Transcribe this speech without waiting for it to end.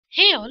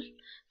Hey all,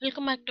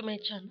 welcome back to my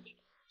channel.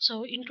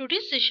 So in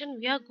today's session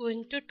we are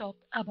going to talk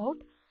about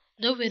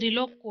the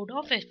verilog code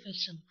of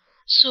FSM.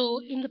 So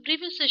in the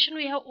previous session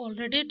we have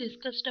already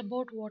discussed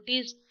about what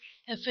is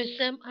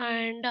FSM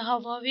and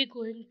how are we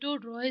going to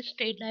draw a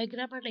state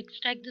diagram and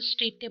extract the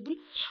state table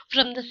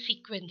from the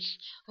sequence.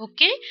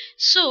 Okay,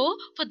 so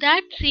for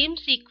that same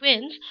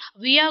sequence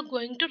we are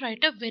going to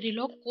write a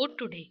verilog code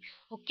today.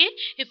 Okay,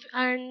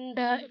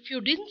 if you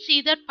didn't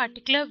see that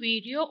particular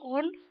video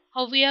on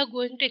how we are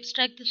going to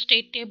extract the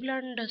state table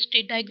and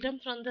state diagram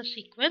from the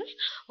sequence,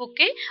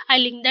 okay, I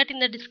link that in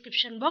the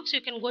description box.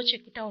 You can go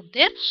check it out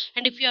there.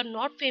 And if you are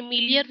not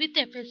familiar with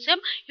FSM,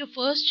 you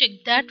first check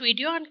that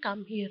video and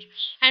come here.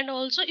 And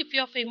also if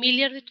you are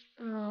familiar with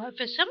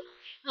FSM,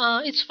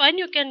 it's fine,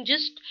 you can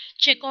just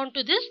check on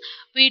to this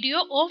video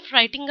of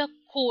writing a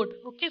code,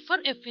 okay, for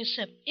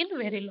FSM in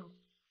Verilog,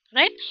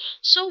 right?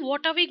 So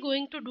what are we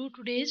going to do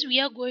today is we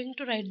are going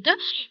to write the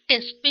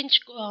test bench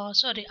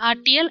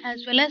RTL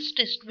as well as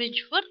test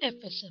bench for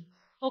FSM.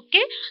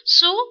 Okay,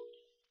 so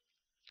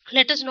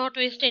let us not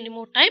waste any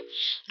more time,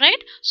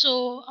 right?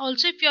 So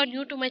also if you are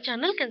new to my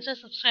channel, consider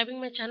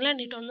subscribing my channel and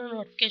hit on the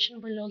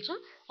notification bell.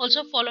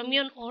 Also follow me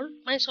on all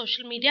my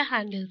social media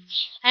handles,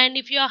 and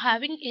if you are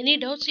having any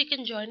doubts you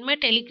can join my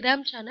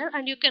Telegram channel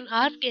and you can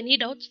ask any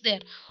doubts there.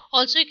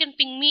 Also you can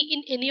ping me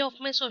in any of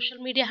my social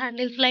media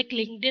handles like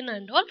LinkedIn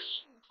and all.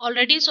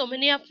 Already so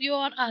many of you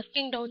are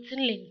asking doubts in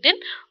LinkedIn.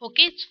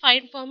 Okay, it's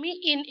fine for me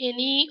in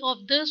any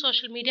of the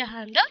social media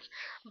handles,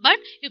 but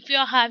if you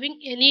are having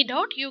any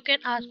doubt you can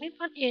ask me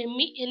for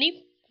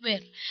anywhere,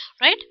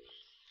 right?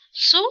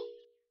 So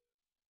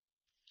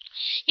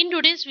in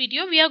today's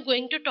video we are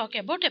going to talk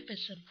about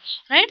FSM,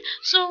 right?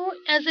 So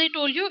as I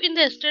told you in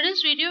the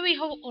yesterday's video, we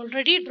have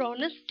already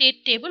drawn a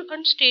state table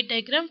and state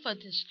diagram for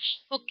this.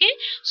 Okay,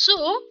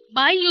 so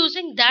by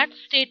using that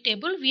state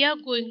table we are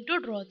going to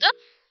draw the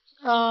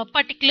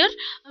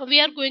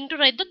we are going to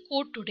write the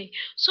code today.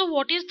 So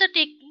what is the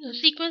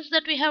sequence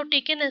that we have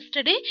taken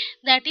yesterday?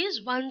 That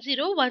is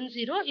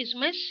 1010 is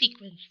my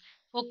sequence.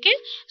 Okay,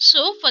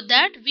 so for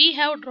that we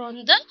have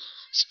drawn the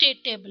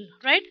state table,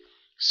 right?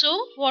 So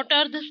what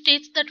are the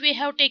states that we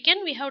have taken?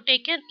 We have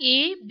taken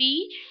A,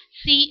 B,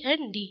 C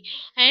and D,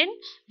 and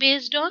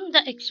based on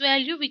the x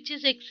value, which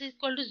is x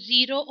equal to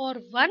 0 or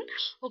 1,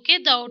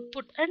 okay, the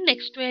output and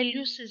next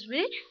values is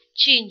be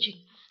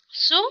changing.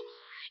 So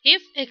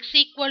if x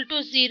equal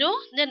to 0,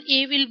 then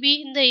A will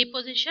be in the A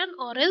position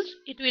or else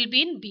it will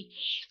be in B.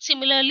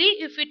 Similarly,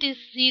 if it is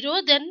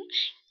 0, then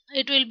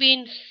it will be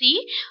in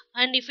C,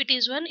 and if it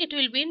is 1, it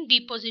will be in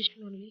B position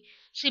only.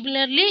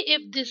 Similarly,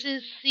 if this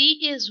is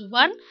C is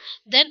 1,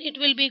 then it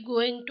will be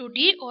going to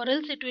D or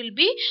else it will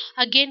be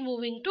again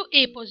moving to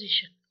A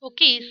position.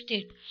 Okay, A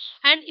state.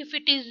 And if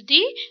it is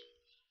D,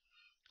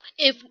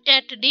 if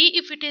at D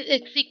if it is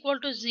x equal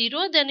to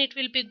 0, then it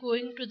will be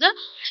going to the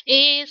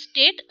A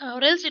state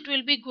or else it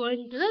will be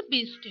going to the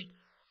B state.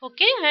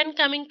 Okay, and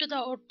coming to the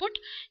output,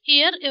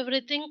 here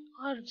everything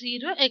are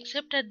 0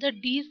 except at the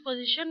D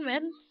position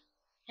when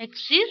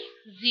x is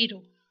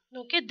 0.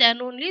 Okay,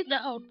 then only the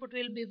output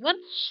will be 1.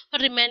 For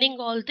remaining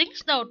all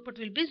things the output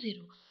will be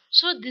 0.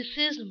 So this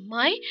is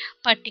my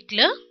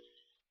particular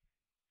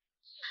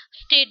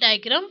state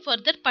diagram for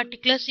that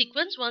particular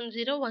sequence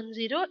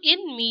 1010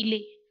 in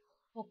melee.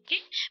 Okay,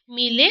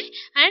 melee,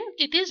 and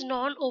it is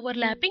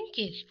non-overlapping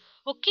case.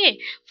 Okay,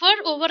 for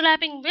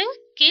overlapping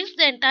case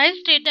the entire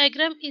state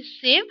diagram is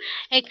same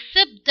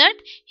except that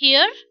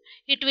here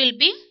it will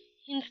be,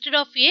 instead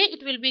of A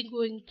it will be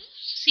going to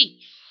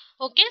C.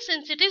 Okay,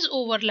 since it is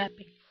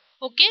overlapping.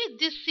 Okay,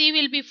 this C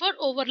will be for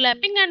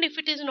overlapping, and if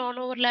it is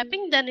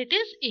non-overlapping then it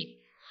is A.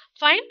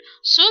 Fine.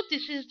 So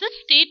this is the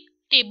state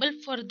table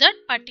for that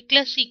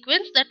particular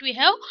sequence that we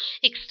have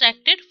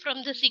extracted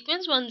from the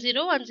sequence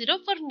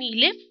 1010 for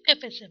melee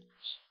FSM.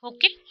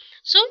 Okay,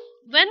 so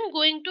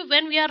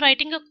when we are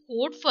writing a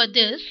code for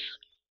this,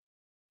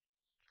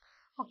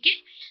 okay,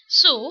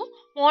 so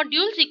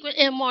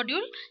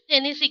module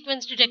any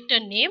sequence detector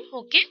name.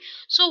 Okay,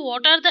 so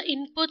what are the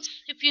inputs?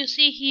 If you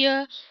see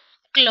here,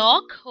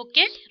 clock,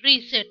 okay,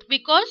 reset,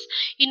 because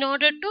in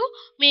order to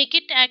make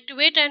it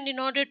activate and in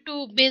order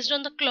to based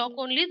on the clock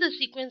only the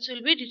sequence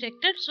will be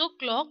detected. So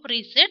clock,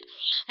 reset,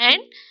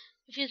 and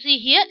if you see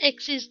here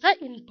x is the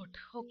input,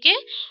 okay,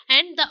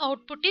 and the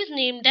output is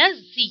named as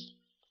z,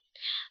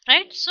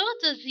 right? So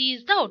the z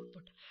is the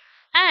output,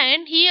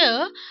 and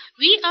here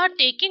we are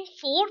taking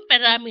 4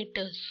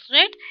 parameters,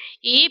 right?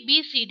 A,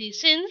 B, C, D.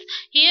 Since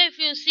here if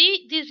you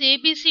see these A,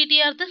 B, C,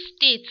 D are the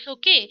states,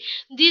 okay,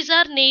 these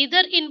are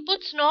neither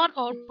inputs nor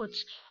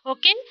outputs.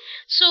 Okay,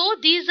 so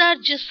these are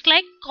just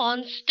like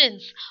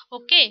constants.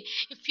 Okay,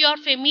 if you are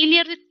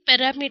familiar with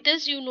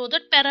parameters, you know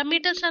that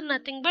parameters are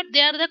nothing but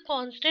they are the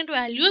constant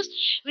values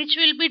which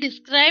will be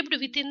described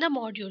within the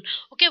module.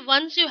 Okay,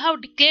 once you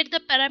have declared the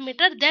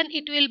parameter, then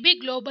it will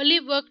be globally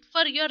worked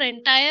for your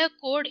entire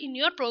code in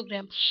your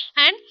program.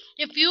 And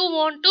if you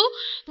want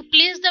to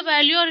replace the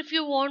value or if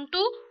you want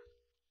to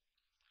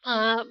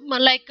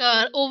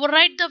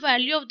override the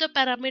value of the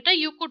parameter,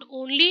 you could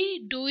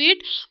only do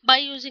it by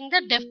using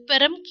the def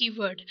param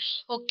keyword.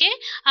 Okay,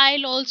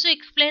 I'll also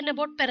explain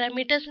about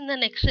parameters in the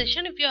next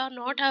session. If you are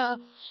not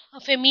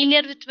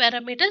familiar with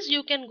parameters,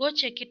 you can go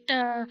check it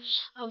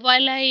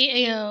while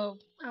I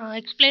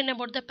explain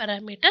about the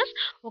parameters.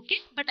 Okay,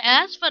 but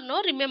as for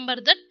now, remember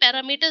that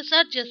parameters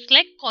are just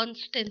like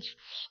constants.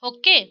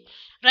 Okay,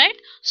 right?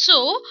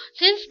 So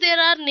since there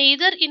are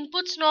neither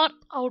inputs nor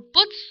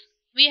outputs,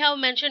 we have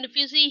mentioned, if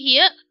you see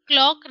here,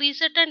 clock,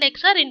 reset and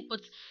X are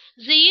inputs,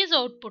 Z is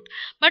output,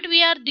 but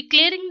we are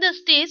declaring the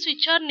states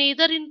which are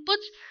neither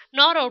inputs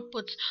nor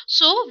outputs,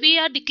 so we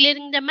are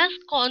declaring them as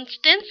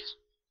constants.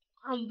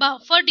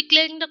 But for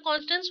declaring the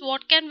constants,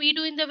 what can we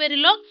do in the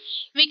verilog?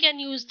 We can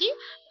use the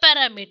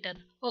parameter.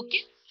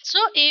 Okay, so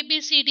A, B,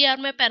 C, D are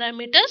my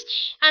parameters,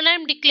 and I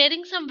am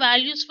declaring some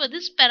values for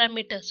these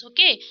parameters.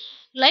 Okay,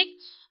 like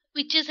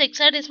which is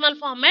hexadecimal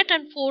format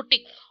and 4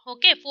 tick.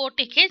 Okay, 4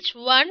 tick H,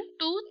 1,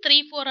 2,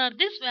 3, 4 are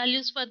these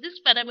values for these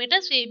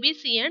parameters A, B,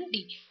 C and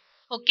D.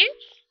 Okay,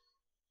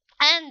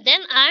 and then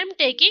I am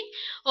taking,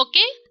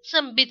 okay,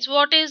 some bits.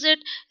 What is it?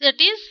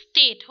 That is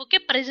state. Okay,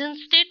 present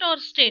state or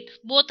state,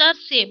 both are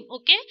same.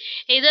 Okay,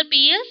 either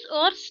PS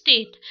or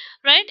state,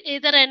 right?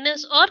 Either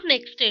NS or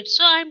next state.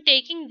 So I am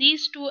taking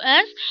these two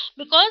as,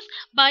 because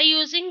by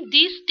using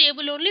this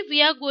table only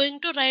we are going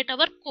to write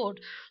our code.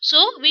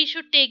 So we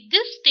should take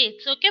this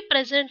states. Okay,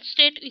 present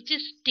state, which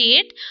is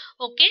state,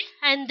 okay,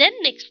 and then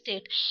next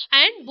state,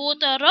 and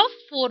both are of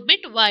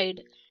 4-bit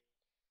wide.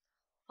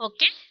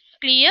 Okay,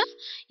 clear?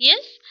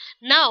 Yes.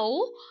 Now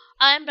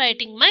I am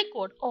writing my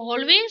code.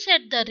 Always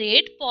at the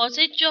rate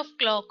positive of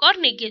clock or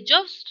negative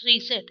of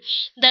reset.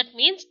 That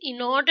means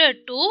in order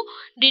to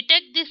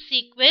detect this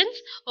sequence,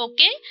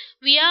 okay,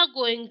 we are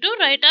going to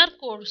write our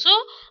code. So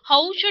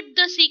how should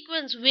the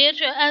sequence, where,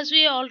 as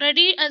I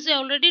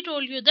already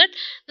told you that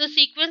the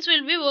sequence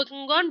will be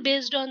working on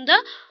based on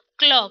the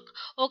clock.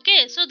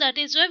 Okay, so that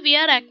is why we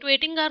are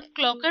activating our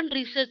clock and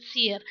resets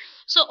here.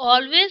 So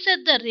always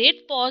at the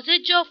rate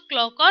positive of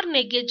clock or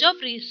negative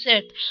of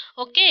reset.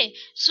 Okay,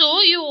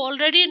 so you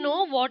already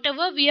know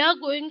whatever we are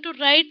going to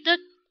write the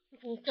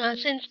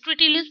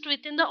sensitivity list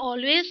within the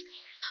always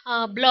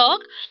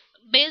block.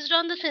 Based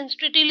on the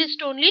sensitivity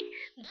list only,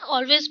 the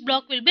always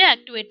block will be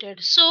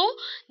activated. So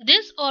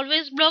this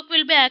always block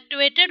will be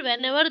activated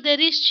whenever there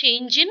is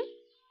change in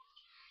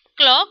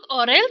clock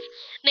or else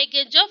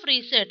negative of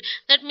reset.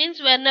 That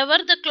means whenever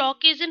the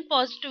clock is in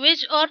positive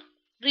edge or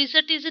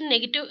reset is in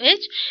negative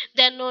edge,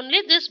 then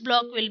only this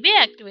block will be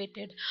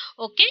activated.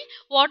 Okay,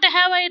 what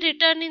have I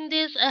written in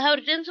this? I have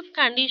written some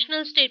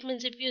conditional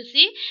statements. If you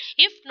see,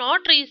 if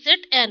not reset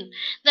n,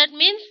 that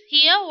means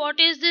here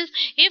what is this?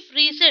 If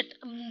reset,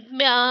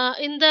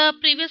 in the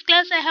previous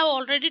class I have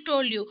already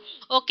told you,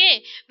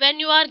 okay, when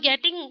you are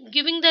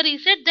giving the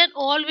reset, then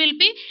all will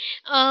be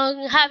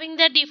having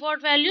the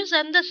default values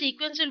and the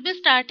sequence will be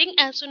starting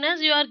as soon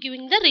as you are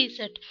giving the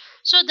reset.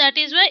 So that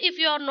is why if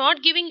you are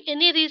not giving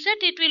any reset,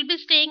 it will be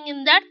staying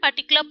in that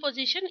particular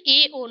position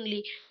A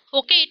only.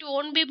 Okay, it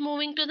won't be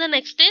moving to the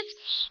next stage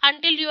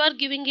until you are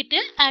giving it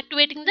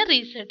activating the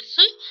reset.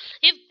 So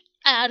if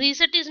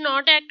reset is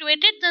not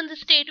activated, then the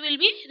state will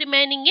be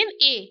remaining in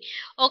A.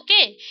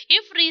 Okay,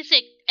 if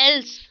reset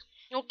else,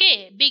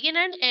 okay, begin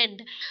and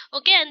end,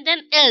 okay, and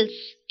then else,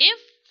 if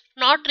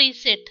not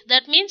reset,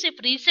 that means if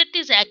reset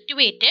is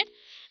activated,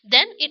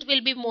 then it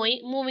will be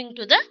moving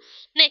to the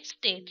next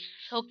state.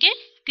 Okay,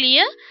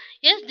 clear?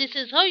 Yes, this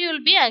is how you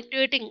will be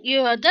activating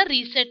your the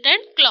reset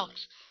and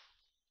clocks.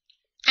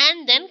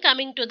 And then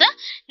coming to the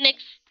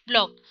next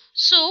block,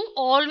 so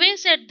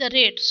always at the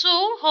rate.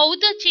 So how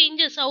the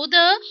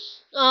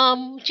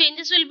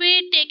changes will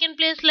be taken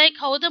place, like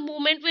how the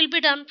movement will be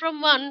done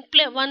from one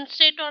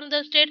state on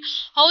the state,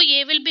 how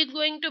A will be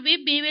going to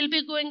B will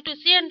be going to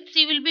C, and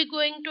C will be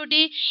going to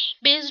D,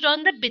 based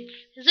on the bits,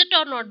 is it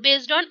or not,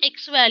 based on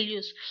X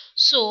values.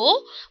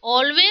 So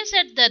always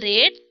at the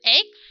rate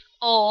X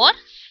or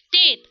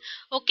state.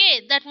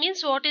 Okay, that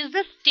means what is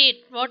the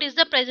state, what is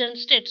the present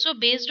state. So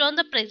based on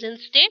the present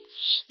state,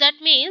 that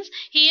means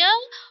here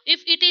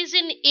if it is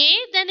in A,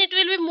 then it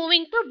will be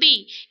moving to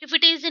B. If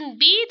it is in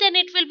B, then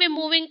it will be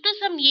moving to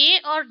some A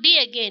or D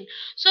again.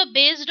 So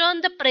based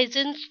on the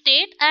present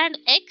state and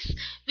X,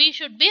 we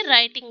should be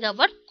writing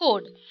our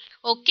code.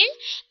 Okay,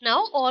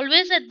 now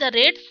always at the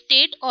rate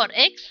state or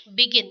X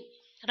begin,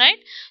 right?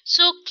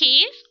 So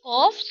case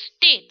of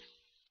state.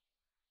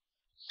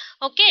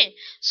 Okay,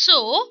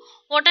 so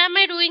what am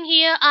I doing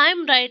here? I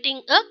am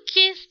writing a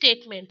case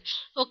statement.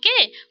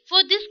 Okay,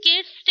 for this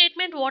case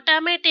statement, what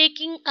am I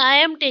taking? I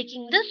am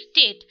taking the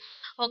state.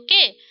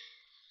 Okay,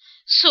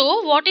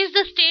 so what is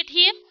the state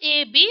here?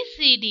 A, B,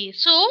 C, D.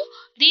 So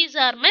these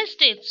are my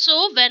states.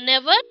 So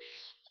whenever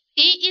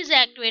A is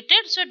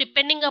activated, so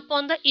depending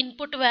upon the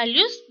input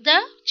values, the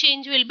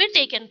change will be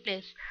taken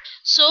place.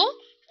 So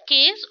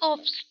case of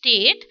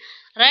state,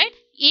 right?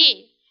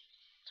 A,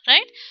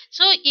 right?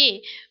 So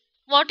A,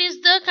 what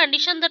is the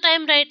condition that I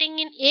am writing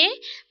in A?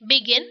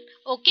 Begin.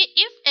 Okay,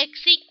 if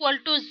X equal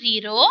to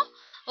 0,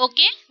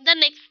 okay, the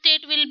next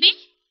state will be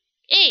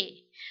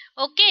A.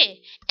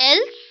 Okay,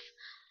 else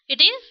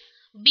it is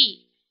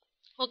B.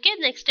 Okay,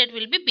 next state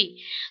will be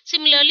B.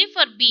 Similarly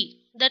for B,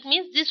 that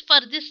means this, for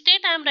this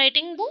state I am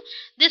writing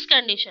this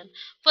condition.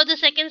 For the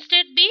second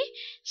state B,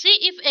 see,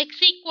 if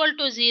x equal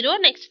to 0,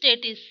 next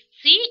state is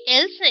C,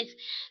 else next.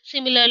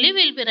 Similarly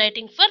we will be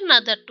writing for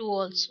another two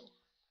also.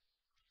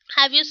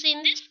 Have you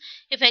seen this?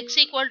 If x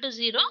equal to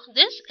 0,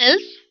 this,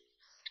 else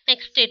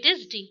next state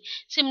is D.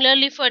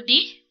 Similarly for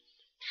D,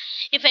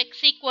 if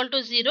x equal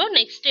to 0,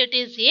 next state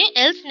is A,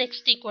 else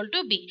next equal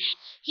to B.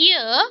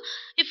 Here,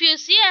 if you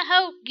see, I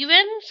have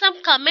given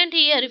some comment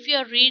here. If you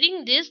are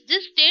reading this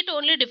state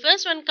only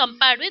differs when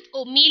compared with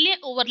Mealy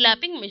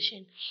overlapping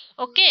machine.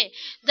 Okay,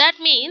 that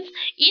means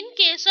in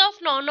case of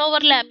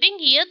non-overlapping,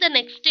 here the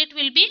next state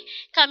will be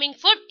coming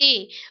for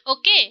A.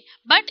 Okay,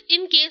 but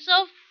in case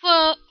of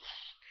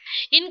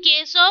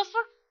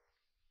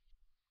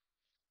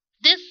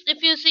this,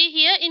 if you see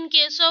here, in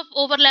case of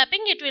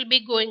overlapping, it will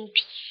be going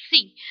to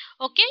C.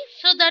 Okay,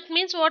 so that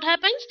means what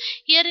happens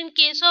here, in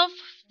case of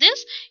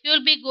this, you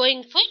will be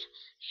going for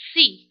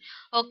C.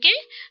 Okay,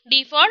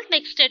 default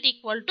next state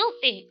equal to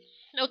A.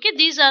 Okay,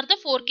 these are the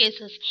four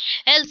cases.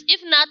 Else,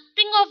 if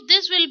nothing of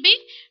this will be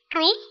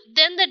true,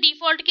 then the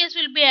default case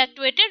will be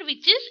activated,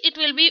 which is, it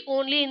will be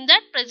only in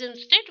that present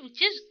state,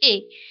 which is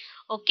A.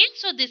 Okay,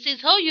 so this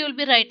is how you will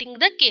be writing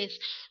the case.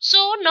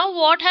 So now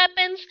what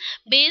happens,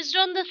 based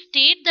on the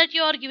state that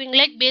you are giving,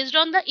 like based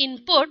on the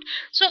input,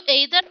 so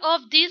either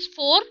of these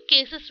four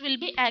cases will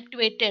be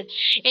activated.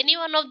 Any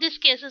one of these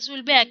cases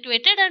will be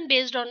activated, and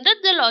based on that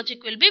the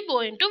logic will be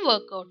going to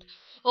work out.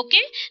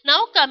 Okay,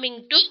 now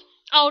coming to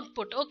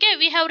output. Okay,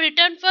 we have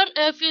written for,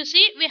 if you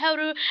see, we have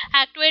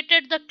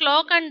activated the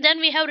clock and then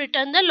we have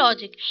written the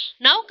logic.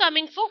 Now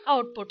coming for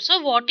output.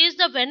 So what is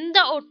the, when the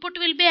output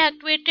will be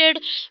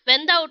activated,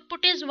 when the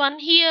output is 1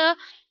 here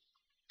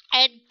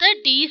at the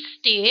D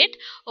state.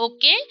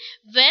 Okay,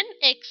 when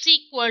x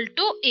equal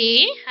to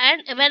A,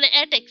 and when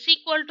at x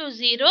equal to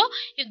 0,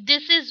 if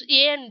this is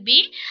A and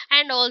B,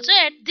 and also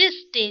at this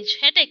stage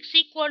at x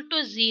equal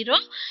to 0,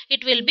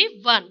 it will be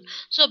 1.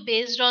 So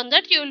based on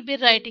that you will be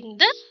writing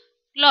the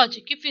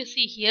logic. If you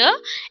see here,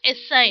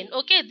 assign.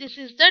 Okay, this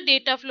is the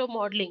data flow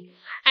modeling,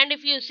 and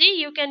if you see,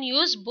 you can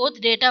use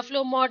both data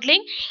flow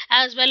modeling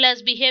as well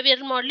as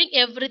behavioral modeling,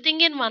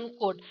 everything in one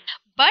code.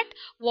 But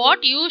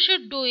what you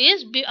should do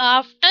is,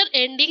 after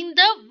ending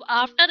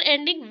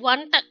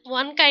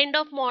one kind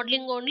of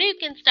modeling only, you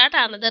can start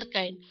another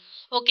kind.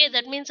 Okay,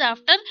 that means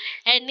after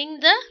ending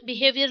the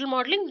behavioral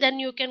modeling, then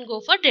you can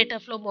go for data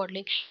flow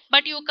modeling.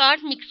 But you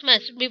can't mix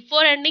match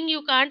before ending.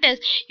 You can't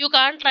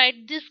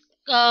write this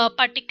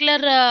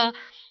particular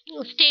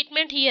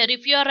statement here.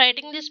 If you are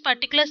writing this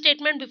particular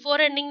statement before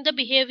ending the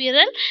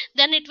behavioral,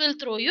 then it will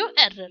throw you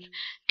error.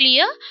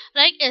 Clear?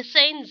 Like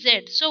assign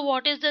Z. So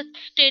what is the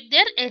state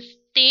there?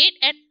 State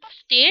at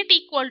state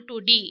equal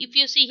to D. If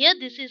you see here,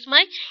 this is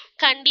my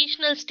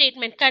conditional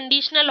statement,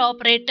 conditional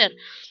operator.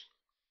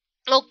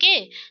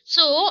 Okay,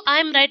 so I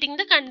am writing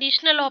the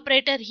conditional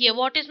operator here.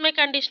 What is my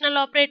conditional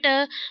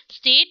operator?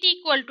 State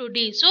equal to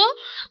D. So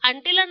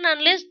until and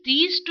unless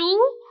these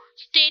two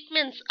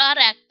statements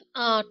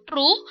are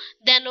true,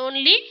 then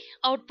only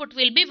output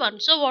will be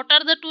 1. So what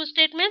are the two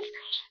statements?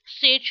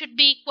 State should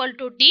be equal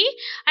to D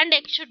and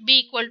x should be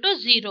equal to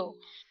 0.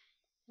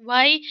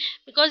 Why?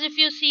 Because if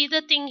you see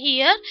the thing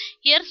here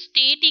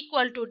state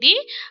equal to D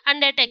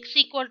and at x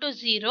equal to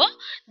 0,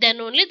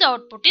 then only the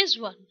output is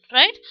 1,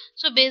 right?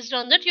 So based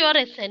on that you are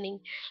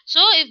assigning.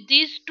 So if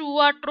these two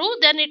are true,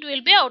 then it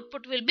will be,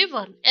 output will be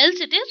 1, else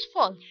it is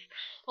false.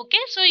 Okay,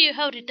 so you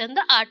have written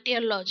the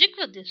RTL logic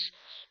for this.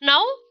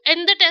 Now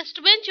in the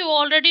test bench, you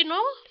already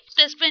know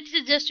test bench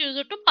is just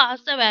used to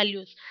pass the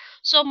values.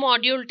 So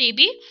module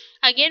TB,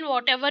 again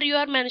whatever you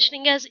are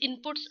mentioning as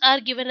inputs are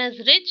given as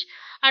rich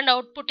and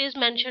output is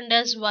mentioned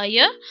as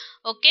wire.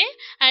 Okay,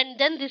 and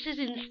then this is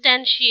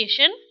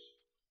instantiation.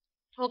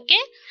 Okay,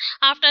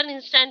 after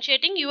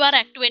instantiating you are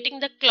activating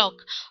the clock.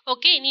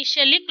 Okay,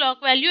 initially clock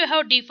value you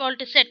have default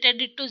set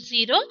it to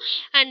 0,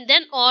 and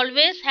then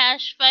always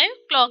 #5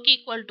 clock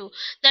equal to,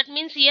 that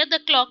means here the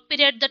clock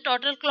period, the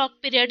total clock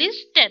period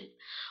is 10.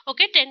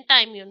 Okay, 10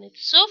 time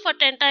units. So for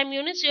 10 time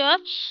units you are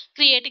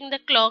creating the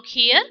clock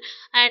here,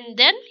 and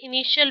then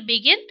initial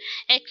begin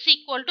x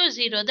equal to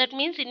 0. That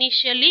means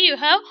initially you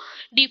have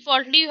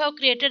defaultly you have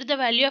created the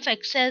value of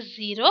x as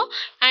 0,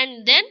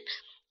 and then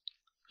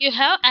you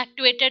have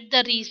activated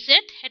the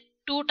reset at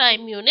 2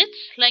 time units,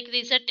 like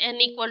reset n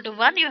equal to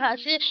 1. You have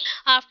say,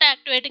 after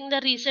activating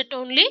the reset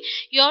only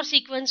your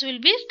sequence will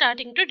be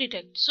starting to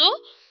detect. So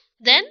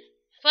then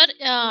for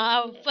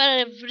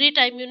every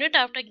time unit,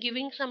 after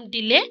giving some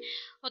delay,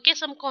 okay,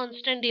 some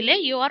constant delay,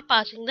 you are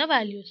passing the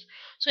values.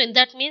 So in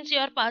that means you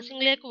are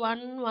passing like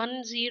 1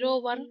 1 0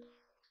 1,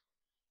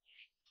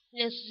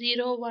 yes,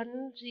 0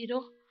 1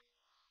 0.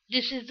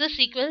 This is the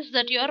sequence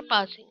that you are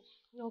passing.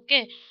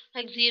 Okay,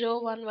 like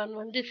 0 1 1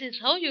 1. This is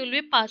how you will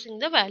be passing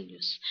the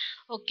values.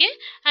 Okay,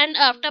 and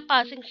after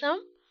passing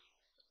some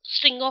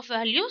string of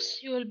values,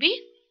 you will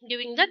be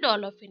giving the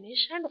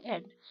 $finish and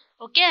end.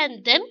 Okay,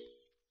 and then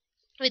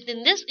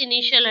within this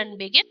initial and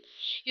begin,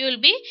 you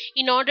will be,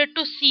 in order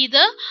to see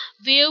the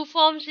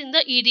waveforms in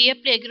the EDA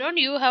playground,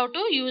 you have to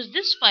use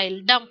this file,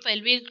 dump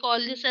file. We'll call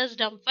this as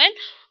dump file.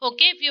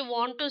 Okay, if you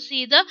want to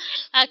see the,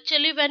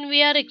 actually when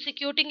we are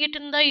executing it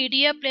in the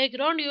EDA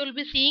playground, you will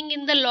be seeing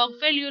in the log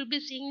file, you will be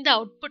seeing the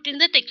output in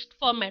the text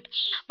format.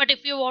 But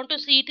if you want to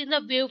see it in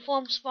the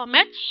waveforms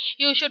format,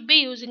 you should be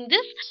using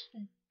this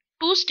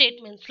two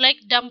statements like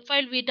dump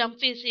file v dump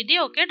vcd,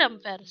 okay,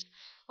 dump files.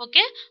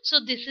 Okay, so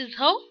this is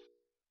how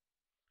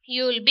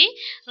you will be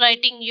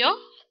writing your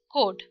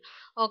code.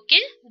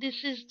 Okay,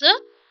 this is the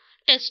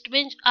test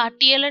bench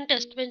RTL and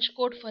test bench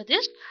code for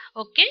this.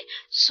 Okay,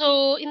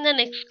 so in the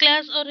next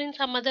class or in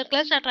some other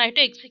class, I try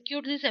to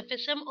execute this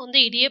FSM on the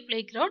EDA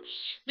playground,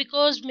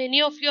 because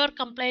many of you are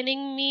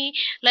complaining me,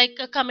 like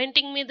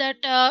commenting me that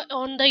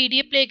on the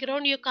EDA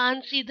playground you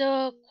can't see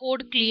the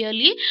code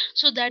clearly.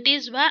 So that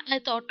is why I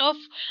thought of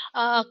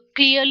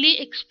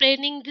clearly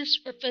explaining this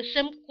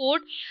FSM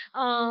code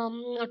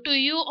to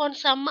you on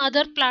some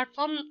other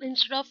platform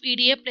instead of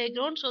EDA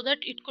playground, so that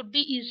it could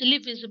be easily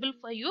visible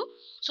for you.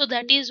 So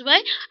that is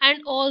why,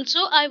 and also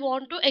I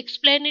want to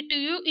explain it to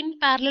you in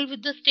parallel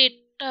with the state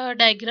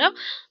diagram,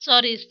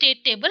 sorry,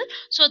 state table.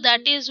 So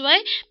that is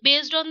why,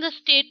 based on the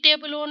state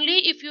table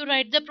only, if you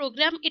write the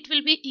program, it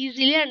will be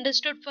easily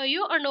understood for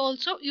you, and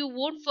also you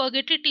won't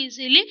forget it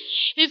easily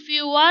if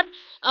you are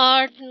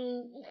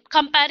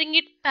comparing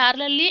it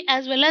parallelly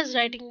as well as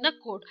writing the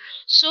code.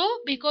 So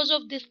because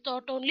of this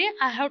thought only,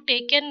 I have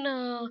taken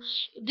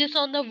this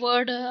on the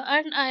word,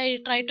 and I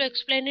try to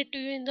explain it to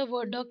you in the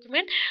word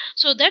document,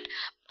 so that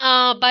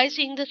by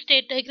seeing the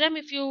state diagram,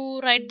 if you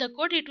write the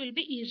code, it will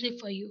be easy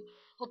for you.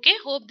 Okay,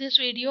 hope this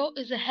video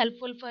is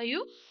helpful for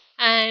you,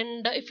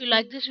 and if you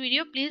like this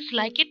video, please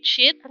like it,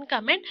 share and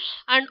comment,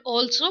 and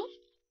also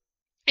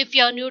if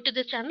you are new to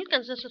the channel,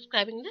 consider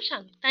subscribing the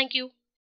channel. Thank you.